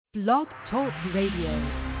Blog Talk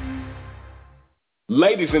Radio.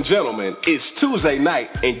 Ladies and gentlemen, it's Tuesday night,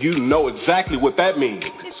 and you know exactly what that means.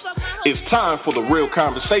 It's time for the real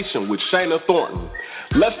conversation with Shana Thornton.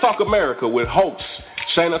 Let's Talk America with host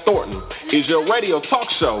Shana Thornton is your radio talk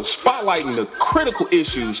show spotlighting the critical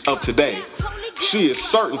issues of today. She is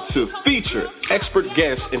certain to feature expert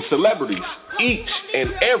guests and celebrities each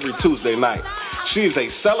and every Tuesday night. She is a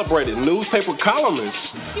celebrated newspaper columnist,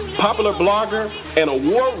 popular blogger, and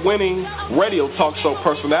award-winning radio talk show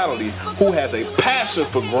personality who has a passion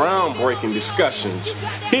for groundbreaking discussions.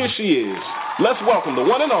 Here she is. Let's welcome the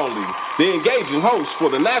one and only, the engaging host for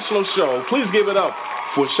the national show. Please give it up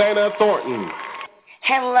for Shana Thornton.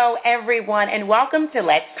 Hello, everyone, and welcome to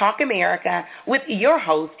Let's Talk America with your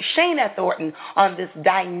host, Shana Thornton, on this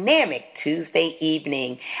dynamic Tuesday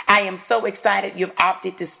evening. I am so excited you've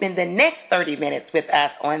opted to spend the next 30 minutes with us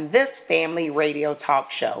on this family radio talk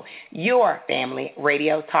show, your family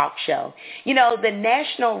radio talk show. You know, the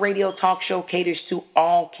national radio talk show caters to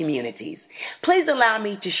all communities. Please allow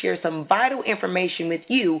me to share some vital information with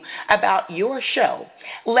you about your show.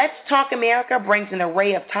 Let's Talk America brings an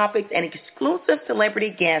array of topics and exclusive celebrity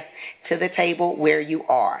guests to the table where you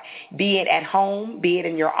are, be it at home, be it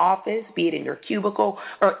in your office, be it in your cubicle,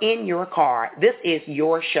 or in your car. This is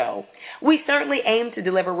your show. We certainly aim to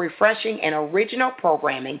deliver refreshing and original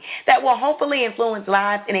programming that will hopefully influence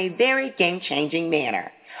lives in a very game-changing manner.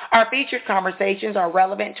 Our featured conversations are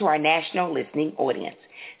relevant to our national listening audience.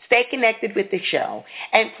 Stay connected with the show,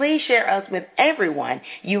 and please share us with everyone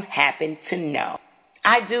you happen to know.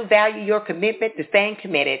 I do value your commitment to staying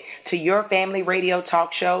committed to your family radio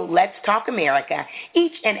talk show, Let's Talk America,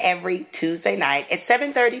 each and every Tuesday night at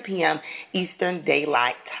 7:30 p.m. Eastern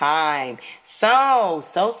Daylight Time. So,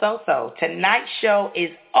 tonight's show is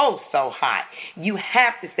so hot. You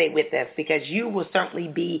have to stay with us because you will certainly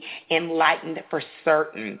be enlightened for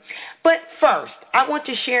certain. But first, I want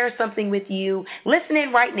to share something with you. Listen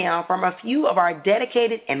in right now from a few of our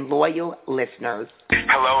dedicated and loyal listeners.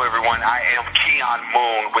 Hello, everyone. I am Keon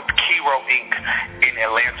Moon with Kiro Inc. in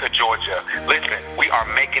Atlanta, Georgia. Listen, we are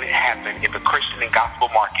making it happen in the Christian and gospel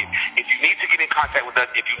market. If you need to get in contact with us,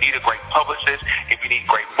 if you need a great publicist, if you need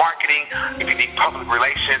great marketing, if you need public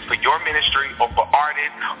relations for your ministry or for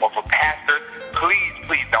artists or for pastors,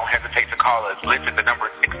 please don't hesitate to call us. Listen, the number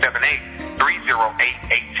is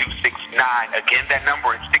 678-308-8269. Again, that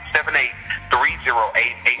number is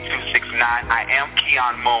 678-308-8269. I am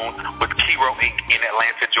Keon Moon with Kiro Inc. in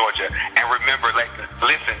Atlanta, Georgia. And remember,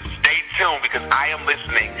 listen, stay tuned because I am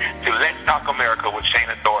listening to Let's Talk America with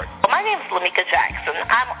Shana Thornton. My name is Lamika Jackson.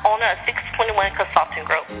 I'm owner of 621 Consulting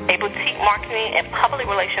Group, a boutique marketing and public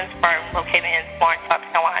relations firm located in Florence, South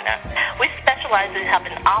Carolina. We specialize in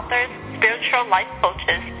helping authors, spiritual life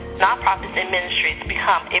coaches, nonprofits, and ministries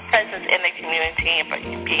become a presence in the community and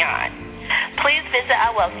beyond. Please visit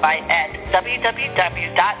our website at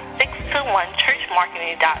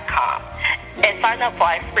www.621churchmarketing.com and sign up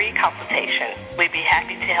for a free consultation. We'd be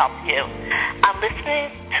happy to help you. I'm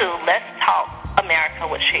listening to Let's Talk America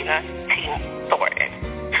with Shana Thornton.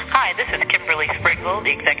 Hi, this is Kimberly Spriggle,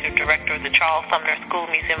 the Executive Director of the Charles Sumner School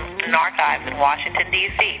Museum and Archives in Washington,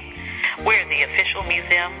 D.C. We're the official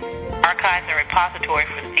museum, archives, and repository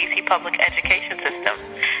for the D.C. public education system.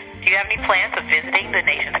 Do you have any plans of visiting the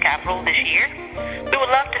nation's capital this year? We would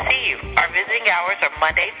love to see you. Our visiting hours are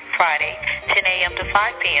Monday, Friday, 10 a.m. to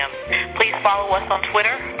 5 p.m. Please follow us on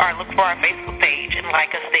Twitter or look for our Facebook page and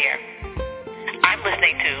like us there. I'm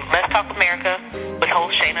listening to Let's Talk America with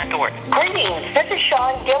host Shana Thornton. Greetings. This is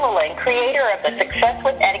Sean Gilliland, creator of the Success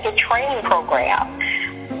with Etiquette training program.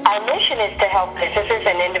 Our mission is to help businesses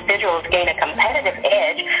and individuals gain a competitive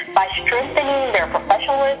edge by strengthening their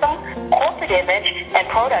professionalism, corporate image, and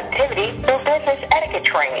productivity through business etiquette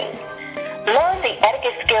training. Learn the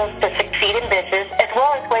etiquette skills to succeed in business as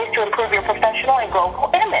well as ways to improve your professional and global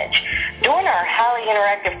image. During our highly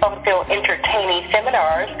interactive, fun-filled, entertaining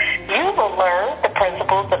seminars, you will learn the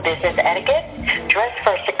principles of business etiquette, dress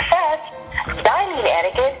for success, dining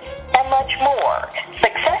etiquette, and much more.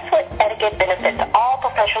 Success with Etiquette benefits all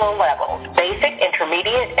professional levels, basic,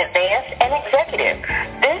 intermediate, advanced, and executive.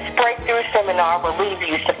 This breakthrough seminar will leave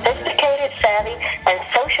you sophisticated, savvy, and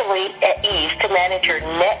socially at ease to manage your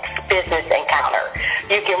next business encounter.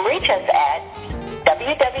 You can reach us at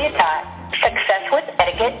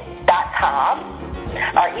www.successwithetiquette.com.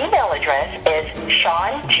 Our email address is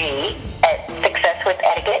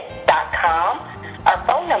seang@successwithetiquette.com. Our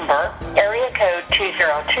phone number, area code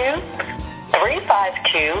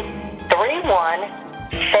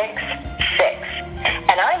 202-352-3166.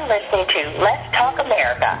 And I'm listening to Let's Talk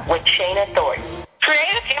America with Shana Thornton.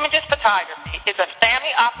 Creative Images Photography is a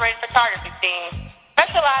family-operated photography team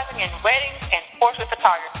specializing in weddings and portrait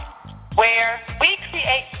photography, where we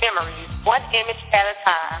create memories one image at a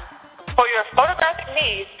time. For your photographic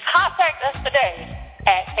needs, contact us today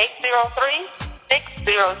at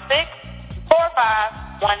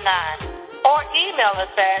 803-606-4519 or email us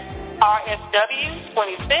at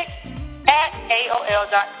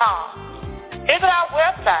rsw26@aol.com. Visit our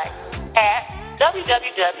website at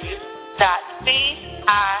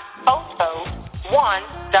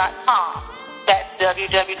www.cihosto1.com. That's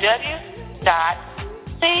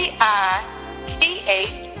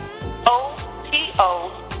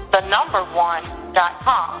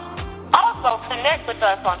www.cihosto1.com. Also, connect with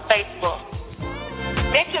us on Facebook.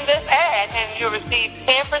 Mention this ad and you'll receive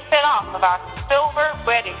 10% off of our silver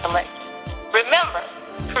wedding collection. Remember,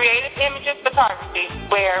 Creative Images Photography,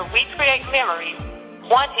 where we create memories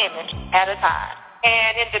one image at a time.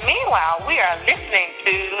 And in the meanwhile, we are listening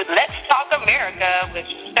to Let's Talk America with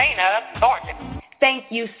Shana Thornton.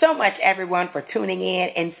 Thank you so much, everyone, for tuning in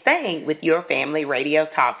and staying with your family radio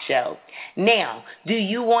talk show. Now, do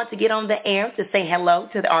you want to get on the air to say hello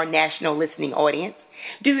to our national listening audience?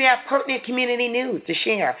 Do you have pertinent community news to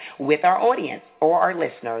share with our audience or our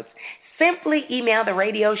listeners? Simply email the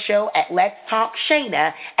radio show at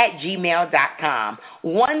letstalkshana@gmail.com.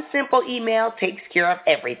 One simple email takes care of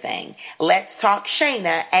everything.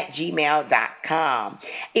 letstalkshana@gmail.com.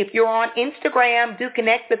 If you're on Instagram, do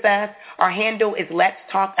connect with us. Our handle is Let's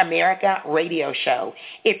Talk America Radio Show.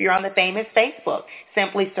 If you're on the famous Facebook,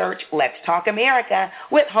 simply search Let's Talk America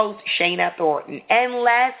with host Shana Thornton. And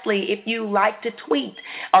lastly, if you like to tweet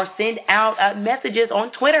or send out messages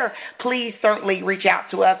on Twitter, please certainly reach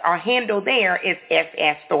out to us. Our handle there is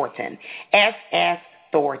SS Thornton. SS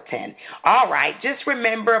Thornton. All right, just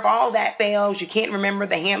remember, if all that fails, you can't remember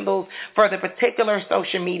the handles for the particular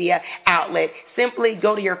social media outlet, simply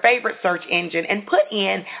go to your favorite search engine and put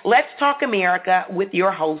in Let's Talk America with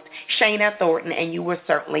your host, Shana Thornton, and you will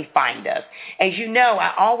certainly find us. As you know,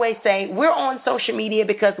 I always say we're on social media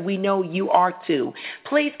because we know you are too.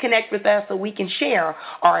 Please connect with us so we can share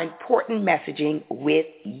our important messaging with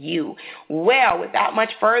you. Well, without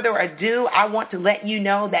much further ado, I want to let you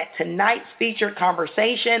know that tonight's featured conversation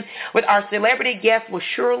with our celebrity guest will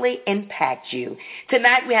surely impact you.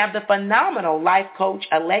 Tonight we have the phenomenal life coach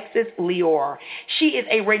Alexis Lior. She is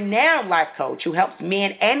a renowned life coach who helps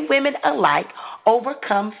men and women alike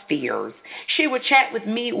overcome fears. She will chat with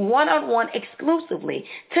me one-on-one exclusively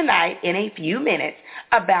tonight in a few minutes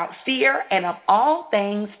about fear and of all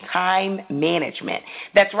things time management.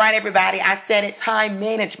 That's right, everybody. I said it, time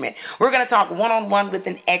management. We're going to talk one-on-one with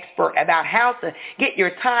an expert about how to get your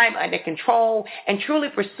time under control and truly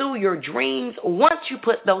pursue your dreams once you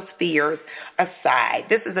put those fears aside.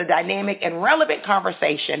 This is a dynamic and relevant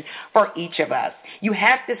conversation for each of us. You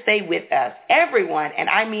have to stay with us. Everyone, and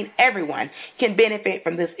I mean everyone, can benefit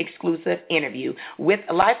from this exclusive interview with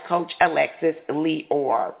life coach Alexis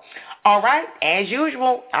Lior. All right, as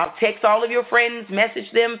usual, I'll text all of your friends, message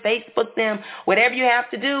them, Facebook them, whatever you have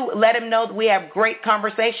to do. Let them know that we have great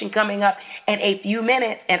conversation coming up in a few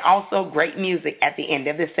minutes and also great music at the end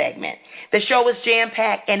of the segment. The show is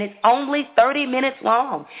jam-packed and it's only 30 minutes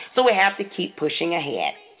long, so we have to keep pushing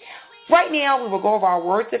ahead. Right now, we will go over our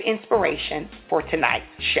words of inspiration for tonight's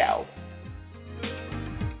show.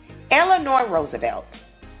 Eleanor Roosevelt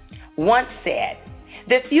once said,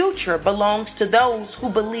 "The future belongs to those who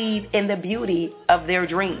believe in the beauty of their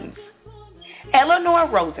dreams." Eleanor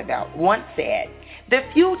Roosevelt once said, "The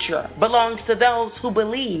future belongs to those who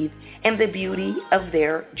believe in the beauty of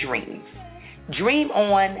their dreams." Dream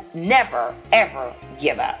on, never, ever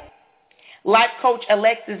give up. Life coach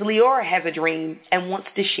Alexis Lior has a dream and wants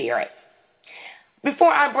to share it.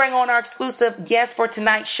 Before I bring on our exclusive guest for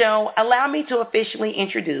tonight's show, allow me to officially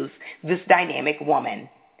introduce this dynamic woman.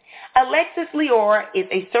 Alexis Lior is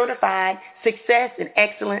a certified success and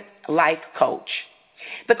excellence life coach.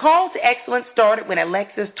 The call to excellence started when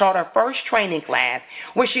Alexis taught her first training class,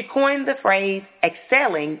 where she coined the phrase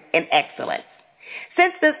excelling in excellence.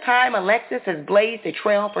 Since this time, Alexis has blazed a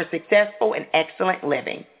trail for successful and excellent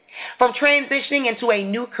living. From transitioning into a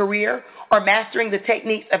new career or mastering the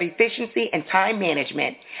techniques of efficiency and time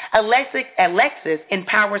management, Alexis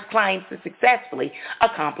empowers clients to successfully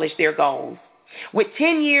accomplish their goals. With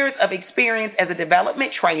 10 years of experience as a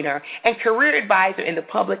development trainer and career advisor in the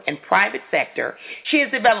public and private sector, she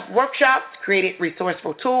has developed workshops, created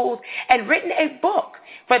resourceful tools, and written a book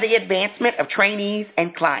for the advancement of trainees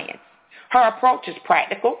and clients. Her approach is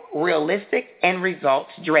practical, realistic, and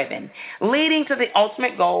results-driven, leading to the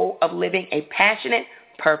ultimate goal of living a passionate,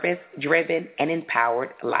 purpose-driven, and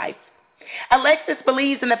empowered life. Alexis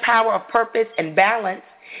believes in the power of purpose and balance.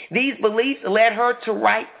 These beliefs led her to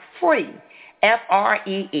write Free,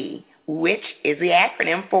 FREE, which is the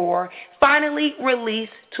acronym for Finally Release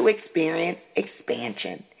to Experience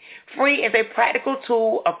Expansion. Free is a practical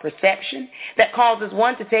tool of perception that causes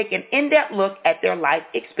one to take an in-depth look at their life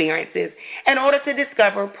experiences in order to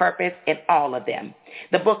discover purpose in all of them.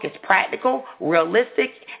 The book is practical,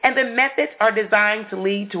 realistic, and the methods are designed to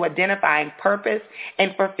lead to identifying purpose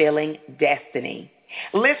and fulfilling destiny.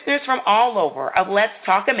 Listeners from all over of Let's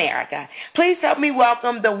Talk America, please help me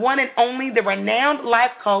welcome the one and only, the renowned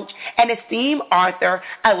life coach and esteemed author,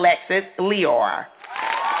 Alexis Lior.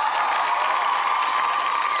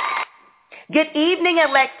 Good evening,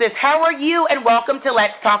 Alexis. How are you? And welcome to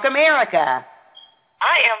Let's Talk America.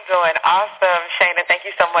 I am doing awesome, Shana. Thank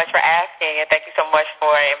you so much for asking, and thank you so much for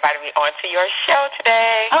inviting me onto your show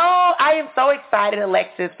today. Oh, I am so excited,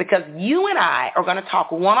 Alexis, because you and I are going to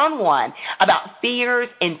talk one-on-one about fears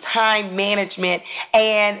and time management,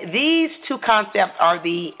 and these two concepts are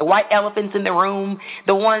the white elephants in the room,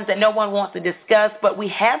 the ones that no one wants to discuss, but we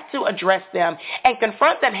have to address them and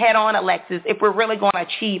confront them head-on, Alexis, if we're really going to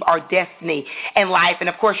achieve our destiny in life. And,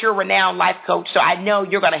 of course, you're a renowned life coach, so I know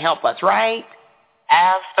you're going to help us, right?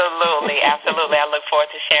 Absolutely, absolutely. I look forward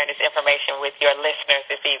to sharing this information with your listeners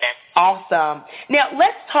this evening. Awesome. Now,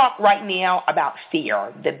 let's talk right now about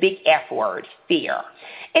fear, the big F word, fear.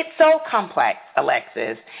 It's so complex,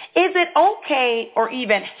 Alexis. Is it okay or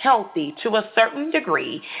even healthy to a certain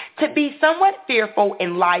degree to be somewhat fearful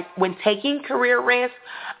in life when taking career risks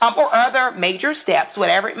or other major steps,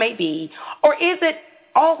 whatever it may be, or is it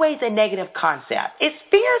always a negative concept? Is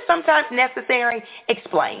fear sometimes necessary?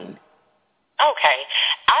 Explain. Okay.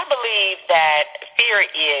 I believe that fear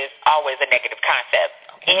is always a negative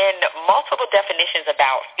concept. Okay. In multiple definitions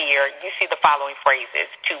about fear, you see the following phrases: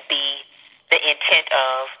 to be, the intent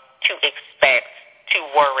of, to expect, to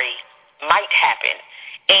worry, might happen.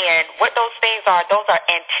 And what those things are, those are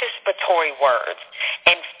anticipatory words.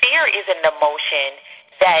 And fear is an emotion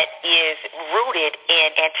that is rooted in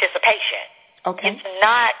anticipation. Okay. It's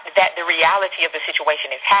not that the reality of the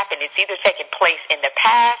situation has happened. It's either taking place in the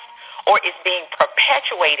past or is being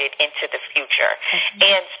perpetuated into the future. Okay.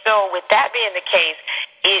 And so with that being the case,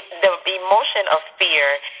 the emotion of fear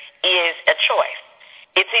is a choice.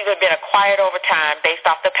 It's either been acquired over time based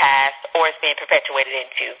off the past or it's being perpetuated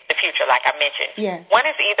into the future, like I mentioned. Yes. One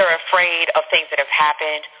is either afraid of things that have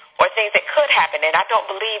happened or things that could happen, and I don't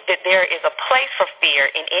believe that there is a place for fear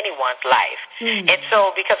in anyone's life. And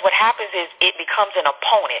so because what happens is it becomes an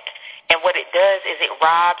opponent, and what it does is it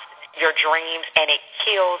robs your dreams, and it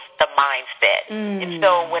kills the mindset. And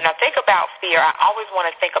so when I think about fear, I always want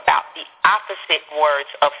to think about the opposite words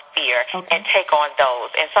of fear and take on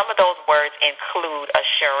those. And some of those words include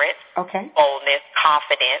assurance, boldness,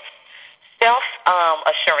 confidence,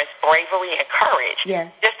 self-assurance, bravery, and courage,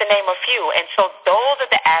 just to name a few. And so those are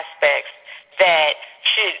the aspects that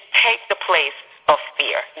should take the place of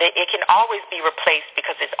fear. It can always be replaced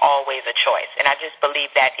because it's always a choice. And I just believe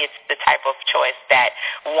that it's the type of choice that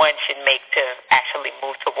one should make to actually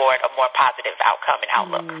move toward a more positive outcome and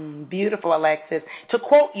outlook. Beautiful, Alexis. To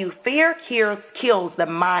quote you, fear kills the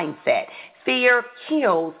mindset. Fear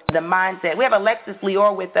kills the mindset. We have Alexis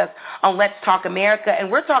Lior with us on Let's Talk America,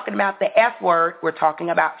 and we're talking about the F word. We're talking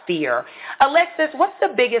about fear. Alexis, what's the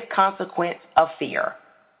biggest consequence of fear?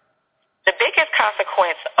 The biggest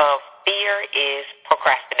consequence of fear is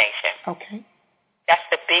procrastination. Okay. That's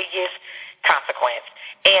the biggest consequence.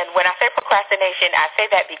 And when I say procrastination, I say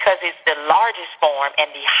that because it's the largest form and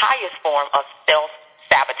the highest form of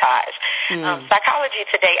self-sabotage. Psychology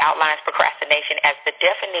today outlines procrastination as the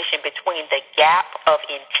definition between the gap of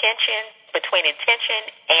between intention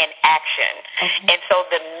and action. And so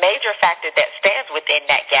the major factor that stands within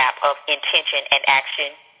that gap of intention and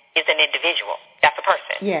action is an individual. That's a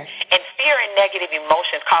person. Yes. And fear and negative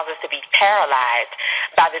emotions cause us to be paralyzed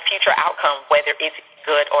by the future outcome, whether it's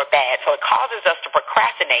good or bad. So it causes us to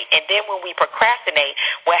procrastinate. And then when we procrastinate,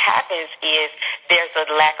 what happens is there's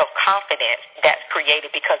a lack of confidence that's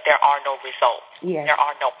created because there are no results. Yes. There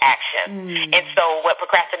are no actions. And so what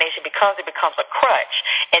procrastination becomes, it becomes a crutch.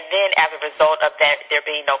 And then as a result of that, there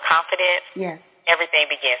being no confidence,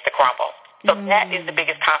 everything begins to crumble. So that is the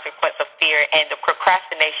biggest consequence of fear, and the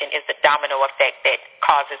procrastination is the domino effect that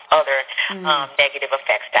causes other negative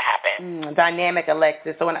effects to happen. happen. Dynamic,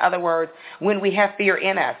 Alexis. So in other words, when we have fear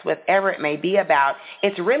in us, whatever it may be about,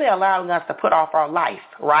 it's really allowing us to put off our life,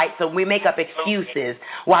 right? So we make up excuses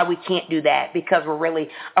why we can't do that because we're really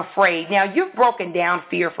afraid. Now, you've broken down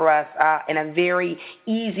fear for us in a very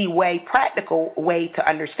easy way, practical way to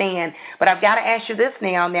understand. But I've got to ask you this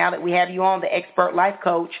now that we have you on, the expert life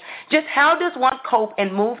coach. Just how does one cope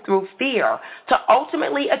and move through fear to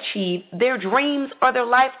ultimately achieve their dreams or their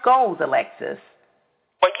life goals, Alexis?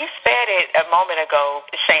 Well, you said it a moment ago,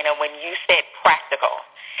 Shana, when you said practical.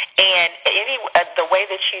 And the way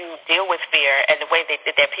that you deal with fear and the way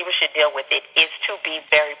that people should deal with it is to be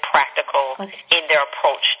very practical in their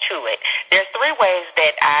approach to it. There's 3 ways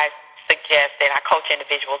that I suggest that I coach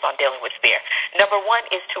individuals on dealing with fear. Number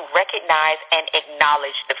 1 is to recognize and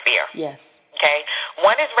acknowledge the fear. Yes. Okay?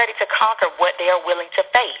 One is ready to conquer what they are willing to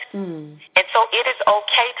face. And so it is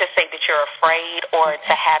okay to say that you're afraid or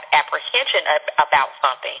to have apprehension about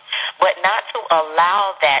something, but not to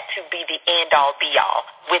allow that to be the end-all, be-all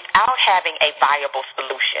without having a viable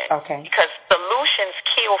solution. Okay. Because solutions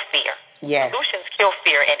kill fear. Yes. Solutions kill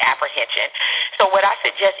fear and apprehension. So what I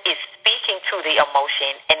suggest is speaking to the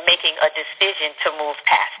emotion and making a decision to move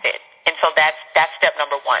past it. And so that's step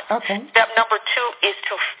number 1. Okay. Step number 2 is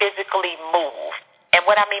to physically move. And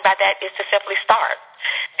what I mean by that is to simply start.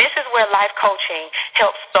 This is where life coaching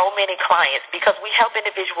helps so many clients because we help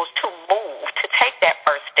individuals to move, to take that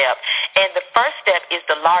first step. And the first step is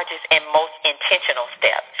the largest and most intentional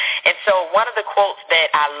step. And so one of the quotes that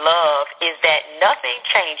I love is that nothing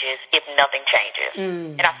changes if nothing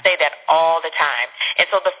changes. And I say that all the time. And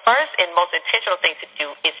so the first and most intentional thing to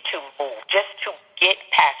do is to move, just to get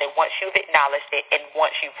past it once you've acknowledged it and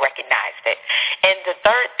once you've recognized it. And the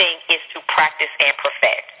third thing is to practice and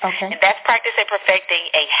perfect. Okay. And that's practice and perfecting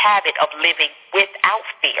a habit of living without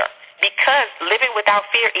fear. Because living without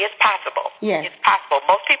fear is possible. Yes. It's possible.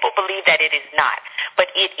 Most people believe that it is not, but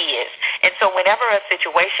it is. And so whenever a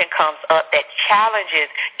situation comes up that challenges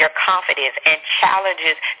your confidence and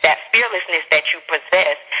challenges that fearlessness that you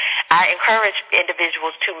possess, I encourage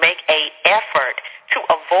individuals to make an effort to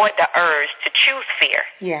avoid the urge to choose fear.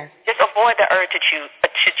 Yes. Just avoid the urge to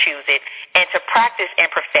choose it and to practice and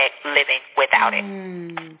perfect living without it.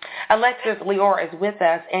 Alexis Lior is with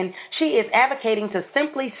us, and she is advocating to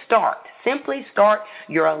simply start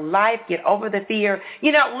your life, get over the fear.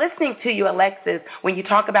 You know, listening to you, Alexis, when you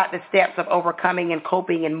talk about the steps of overcoming and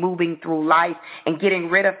coping and moving through life and getting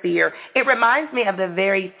rid of fear, it reminds me of the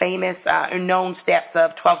very famous known steps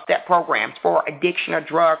of 12-step programs for addiction or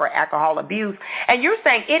drug or alcohol abuse. And you're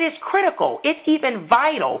saying it is critical, it's even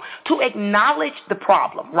vital to acknowledge the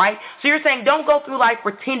problem, right? So you're saying don't go through life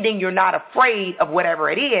pretending you're not afraid of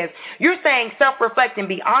whatever it is. You're saying self-reflect and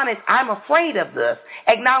be honest, I'm afraid of this.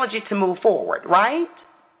 Acknowledge it to move forward, right?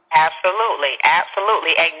 Absolutely,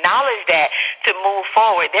 absolutely. Acknowledge that to move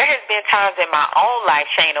forward. There has been times in my own life,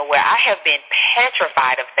 Shana, where I have been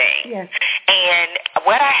petrified of things. Yes. And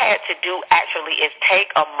what I had to do actually is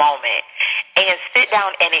take a moment and sit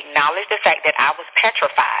down and acknowledge the fact that I was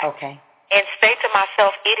petrified. Okay. And say to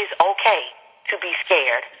myself, it is okay to be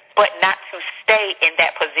scared, but not to stay in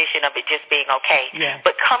that position of it just being okay. Yes.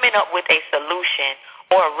 But coming up with a solution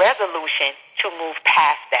or a resolution to move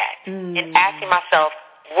past that and asking myself,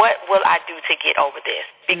 what will I do to get over this?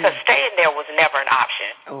 Because staying there was never an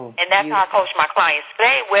option. And that's how I coach my clients.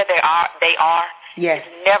 Staying where they are Yes.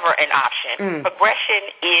 is never an option. Progression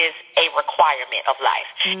is a requirement of life.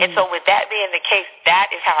 And so with that being the case,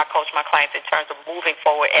 that is how I coach my clients in terms of moving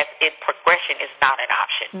forward as if progression is not an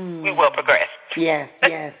option. We will progress. Yes,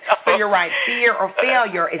 yes. So you're right. Fear or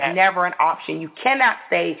failure is never an option. You cannot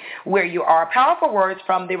stay where you are. Powerful words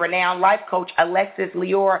from the renowned life coach, Alexis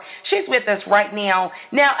Lior. She's with us right now.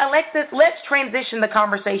 Now, Alexis, let's transition the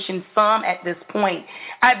conversation some at this point.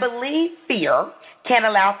 I believe fear can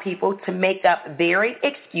allow people to make up varied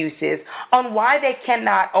excuses on why they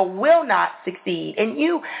cannot or will not succeed. And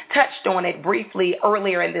you touched on it briefly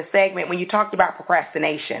earlier in this segment when you talked about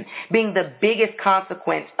procrastination being the biggest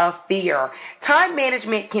consequence of fear. Time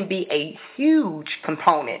management can be a huge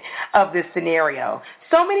component of this scenario.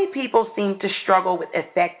 So many people seem to struggle with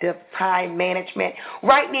effective time management.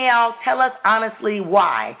 Right now, tell us honestly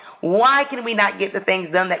why. Why can we not get the things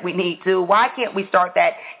done that we need to? Why can't we start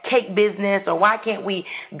that cake business? Or why can't we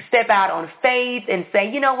step out on faith and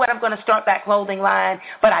say, you know what, I'm going to start that clothing line,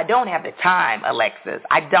 but I don't have the time, Alexis.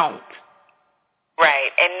 I don't.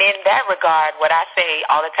 Right. And in that regard, what I say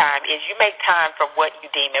all the time is you make time for what you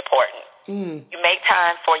deem important. You make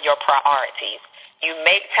time for your priorities. You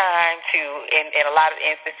make time to, in a lot of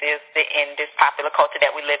instances, in this popular culture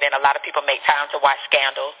that we live in, a lot of people make time to watch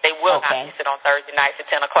scandals. They will not miss it on Thursday nights at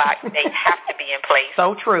 10 o'clock. They have to be in place.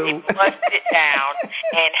 So true. They must sit down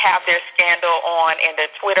and have their scandal on and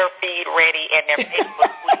their Twitter feed ready and their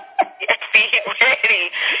Facebook feed ready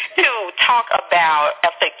to talk about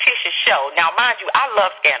a fictitious show. Now, mind you, I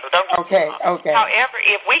love scandal. Don't get me wrong. Okay. However,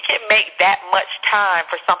 if we can make that much time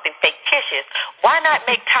for something fictitious, why not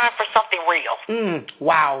make time for something real?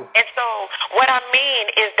 Wow. And so what I mean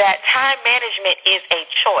is that time management is a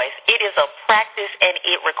choice. It is a practice, and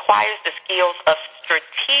it requires the skills of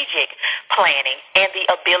strategic planning and the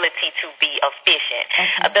ability to be efficient.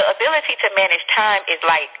 Okay. The ability to manage time is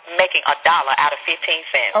like making $1 out of 15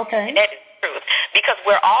 cents. Okay. And that is truth, because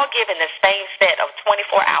we're all given the same set of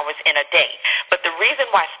 24 hours in a day. But the reason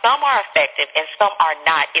why some are effective and some are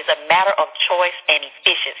not is a matter of choice and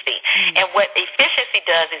efficiency. And what efficiency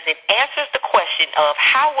does is it answers the question of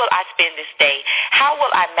how will I spend this day? How will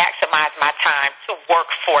I maximize my time to work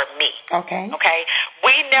for me? Okay.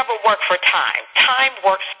 We never work for time. Time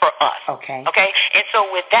works for us. Okay. And so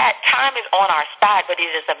with that, time is on our side, but it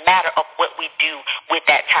is a matter of what we do with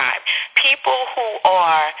that time. People who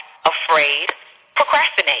are afraid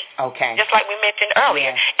procrastinate, just like we mentioned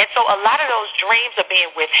earlier. And so a lot of those dreams are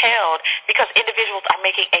being withheld because individuals are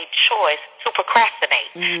making a choice to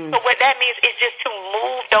procrastinate. So what that means is just to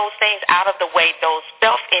move those things out of the way, those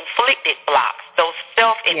self-inflicted blocks, those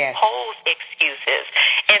self-imposed excuses,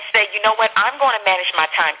 and say, you know what, I'm going to manage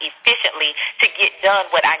my time efficiently to get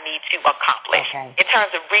done what I need to accomplish in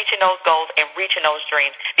terms of reaching those goals and reaching those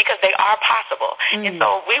dreams, because they are possible. And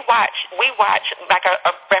so we watch, like I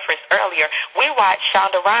referenced earlier, we watch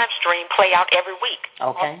Shonda Rhimes' dream play out every week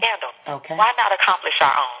on Scandal. Why not accomplish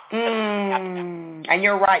our own? And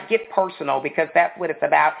you're right, get personal, because that's what it's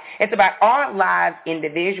about. It's about our lives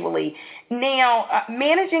individually. Now,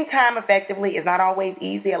 managing time effectively is not always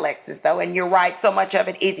easy, Alexis, though, and you're right, so much of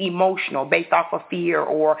it is emotional, based off of fear,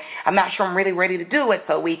 or I'm not sure I'm really ready to do it,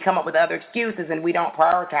 so we come up with other excuses and we don't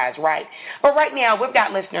prioritize right. But right now, we've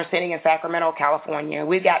got listeners sitting in Sacramento, California.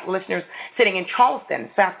 We've got listeners sitting in Charleston,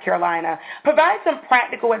 South Carolina. Provide some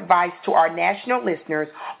practical advice to our national listeners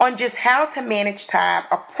on just how to manage time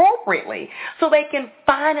appropriately so they can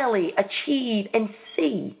finally achieve and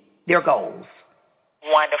see their goals.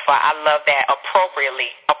 Wonderful. I love that. Appropriately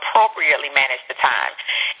manage the time.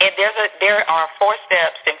 And there are 4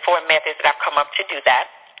 steps and 4 methods that I've come up to do that.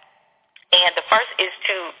 And the first is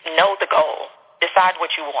to know the goal. Decide what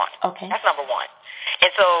you want. That's number 1. And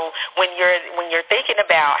so when you're thinking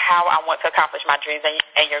about how I want to accomplish my dreams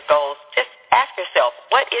and your goals, just ask yourself,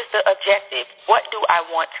 what is the objective? What do I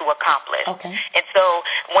want to accomplish? And so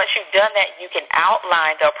once you've done that, you can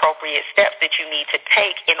outline the appropriate steps that you need to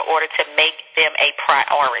take in order to make them a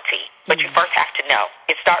priority. But you first have to know.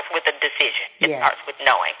 It starts with a decision. It starts with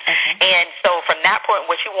knowing. And so from that point,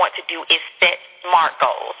 what you want to do is set SMART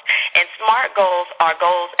goals. And SMART goals are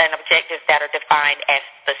goals and objectives that are defined as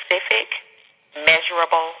specific,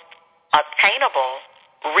 measurable, obtainable,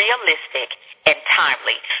 realistic, and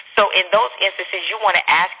timely. So in those instances, you want to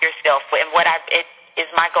ask yourself, is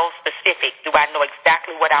my goal specific? Do I know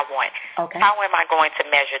exactly what I want? How am I going to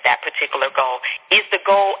measure that particular goal? Is the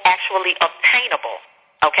goal actually obtainable?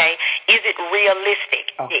 Is it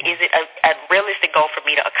realistic? Is it a realistic goal for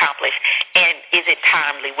me to accomplish? And is it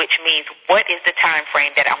timely, which means what is the time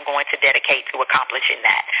frame that I'm going to dedicate to accomplishing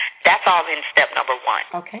that? That's all in step number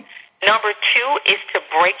 1. Number 2 is to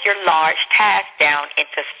break your large task down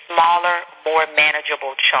into smaller, more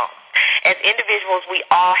manageable chunks. As individuals, we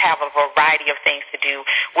all have a variety of things to do.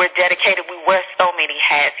 We're dedicated. We wear so many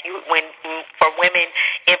hats. For women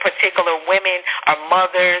in particular, women are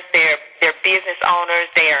mothers. They're business owners.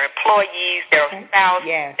 They are employees. They're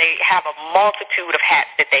spouses. They have a multitude of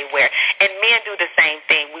hats that they wear. And men do the same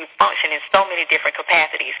thing. We function in so many different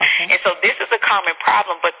capacities. And so this is a common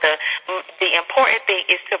problem, but the important thing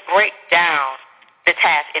is to break down the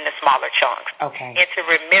task in the smaller chunks and to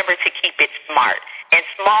remember to keep it smart. And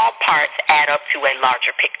small parts add up to a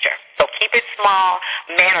larger picture. So keep it small,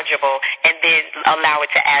 manageable, and then allow it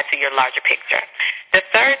to add to your larger picture. The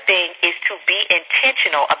third thing is to be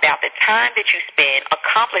intentional about the time that you spend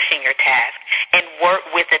accomplishing your task and work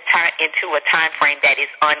with into a time frame that is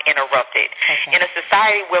uninterrupted. In a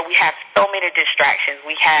society where we have so many distractions,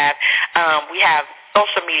 we have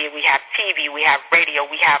social media, we have TV, we have radio,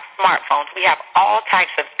 we have smartphones, we have all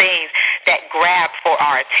types of things that grab for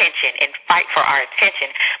our attention and fight for our attention.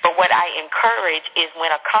 But what I encourage is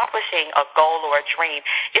when accomplishing a goal or a dream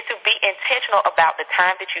is to be intentional about the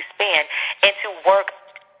time that you spend and to work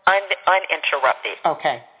uninterrupted.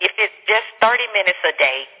 Okay. If it's just 30 minutes a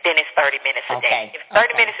day, then it's 30 minutes a day. If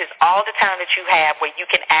 30 minutes is all the time that you have where you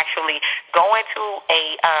can actually go into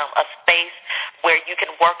a space where you can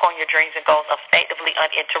work on your dreams and goals effectively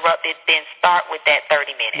uninterrupted, then start with that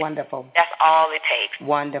 30 minutes. Wonderful. That's all it takes.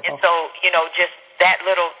 Wonderful. And so, just that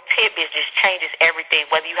little tidbit just changes everything,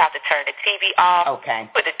 whether you have to turn the TV off,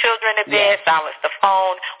 put the children to bed, silence the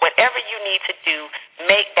phone, whatever you need to do,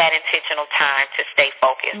 make that intentional time to stay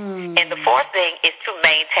focused. And the fourth thing is to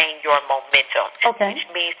maintain your momentum, which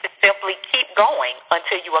means to simply keep going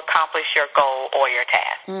until you accomplish your goal or your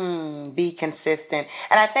task. Be consistent.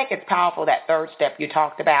 And I think it's powerful, that third step you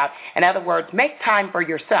talked about. In other words, make time for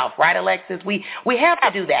yourself, right, Alexis? We have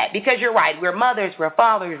to do that because you're right. We're mothers, we're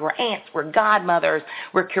fathers, we're aunts, we're godmothers,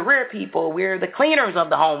 we're career people, we're the cleaners of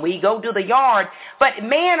the home. We go do the yard. But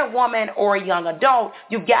man or woman or a young adult,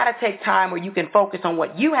 you've got to take time where you can focus on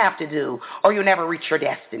what you have to do or you'll never reach your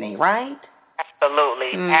destiny, right?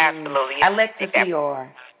 Absolutely. Absolutely. Alexis Lior.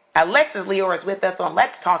 Alexis Lior is with us on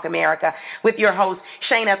Let's Talk America with your host,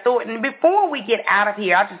 Shana Thornton. Before we get out of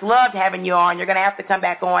here, I just loved having you on. You're going to have to come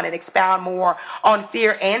back on and expound more on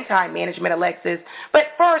fear and time management, Alexis. But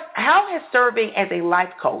first, how has serving as a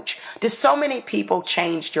life coach to so many people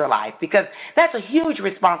changed your life? Because that's a huge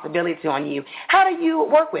responsibility on you. How do you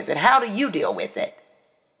work with it? How do you deal with it?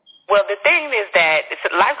 Well, the thing is that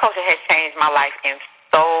life coaching has changed my life in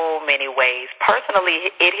so many ways.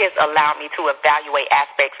 Personally, it has allowed me to evaluate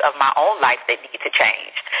aspects of my own life that need to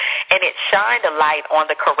change. And it shined a light on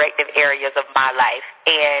the corrective areas of my life.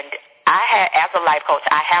 And as a life coach,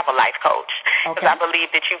 I have a life coach because I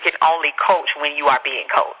believe that you can only coach when you are being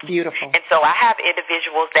coached. Beautiful. And so I have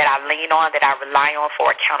individuals that I lean on, that I rely on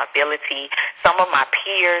for accountability. Some of my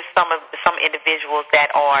peers, some individuals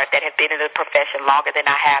that have been in the profession longer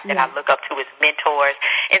than I have, that I look up to as mentors.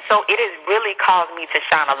 And so it has really caused me to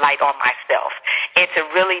shine a light on myself and to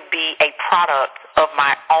really be a product of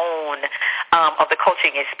my own, of the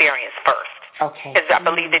coaching experience first. Because I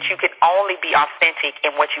believe that you can only be authentic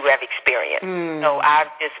in what you have experienced. So I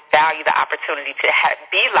just value the opportunity to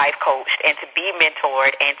be life coached and to be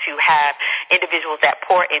mentored and to have individuals that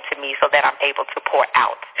pour into me so that I'm able to pour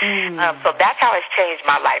out. So that's how it's changed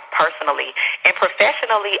my life personally. And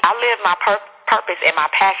professionally, I live my purpose and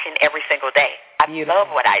my passion every single day. I love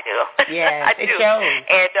what I do. Yes, I do. It shows.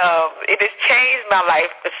 And it has changed my life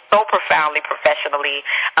so profoundly professionally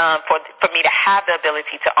for me to have the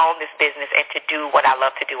ability to own this business and to do what I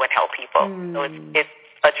love to do and help people. So it's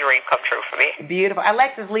a dream come true for me. Beautiful.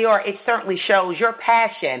 Alexis Lior, it certainly shows. Your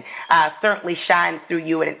passion certainly shines through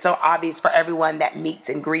you, and it's so obvious for everyone that meets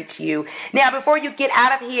and greets you. Now, before you get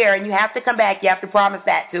out of here, and you have to come back, you have to promise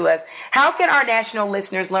that to us, how can our national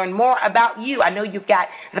listeners learn more about you? I know you've got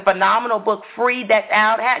the phenomenal book, Free, that's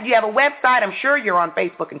out. Do you have a website? I'm sure you're on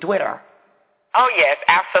Facebook and Twitter. Oh, yes,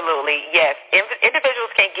 absolutely, yes.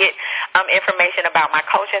 Individuals can get information about my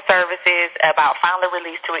coaching services, about Finally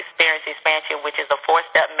Released to Experience Expansion, which is a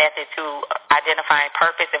 4-step method to identifying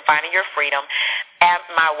purpose and finding your freedom, at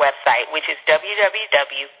my website, which is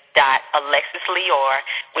www.alexislior,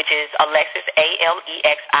 which is Alexis,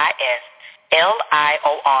 ALEXIS,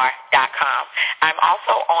 LIOR.com. I'm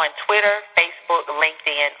also on Twitter, Facebook,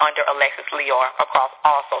 LinkedIn under Alexis Lior across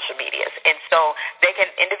all social medias. And so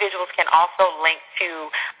individuals can also link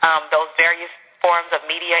to those various forms of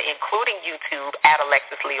media, including YouTube, at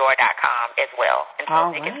alexislior.com as well. And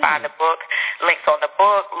so they can find the book, links on the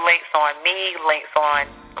book, links on me, links on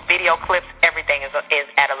video clips, everything is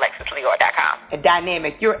at alexislior.com.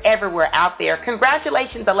 Dynamic. You're everywhere out there.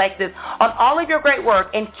 Congratulations, Alexis, on all of your great work,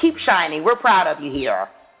 and keep shining. We're proud of you here.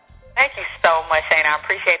 Thank you so much, Shana. I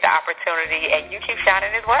appreciate the opportunity, and you keep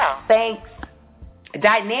shining as well. Thanks.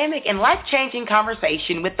 Dynamic and life-changing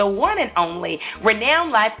conversation with the one and only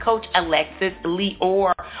renowned life coach Alexis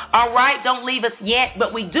Lior. All right, don't leave us yet,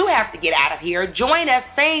 but we do have to get out of here. Join us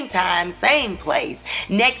same time, same place,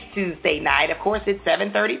 next Tuesday night. Of course, it's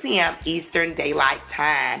 7:30 p.m. Eastern Daylight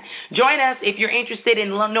Time. Join us if you're interested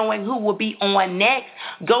in knowing who will be on next.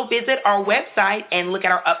 Go visit our website and look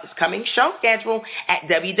at our upcoming show schedule at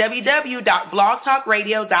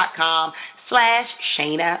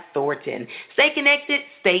www.blogtalkradio.com/Shana Thornton. Stay connected,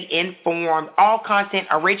 stay informed. All content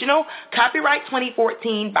original, copyright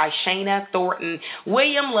 2014 by Shana Thornton.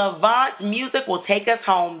 William Levant's music will take us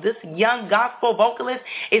home. This young gospel vocalist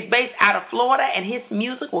is based out of Florida, and his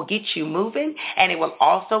music will get you moving, and it will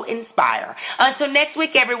also inspire. Until next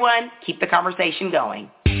week, everyone, keep the conversation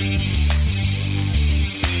going. Put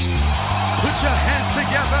your hands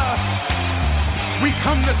together. We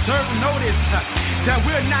come to serve notice that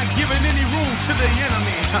we're not giving any room to the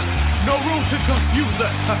enemy. No room to confuse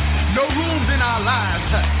us. No rooms in our lives.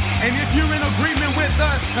 And if you're in agreement with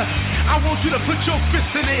us, I want you to put your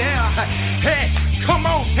fist in the air. Hey, come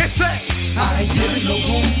on and say, I ain't giving no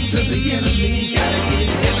room to the enemy. Gotta get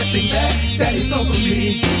everything back that is over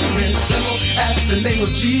me. Demons tremble at the name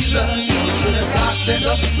of Jesus. To the God stand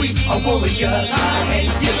up, we are warriors. I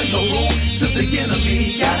ain't giving no room to the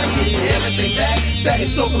enemy. Gotta get everything back that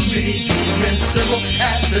is over me. Demons tremble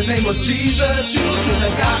at the name of Jesus. To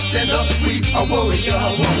the God stand up, we are warriors.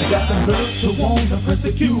 Got some love to want to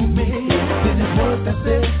persecute me. Then his word that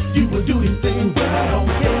says you will do his thing.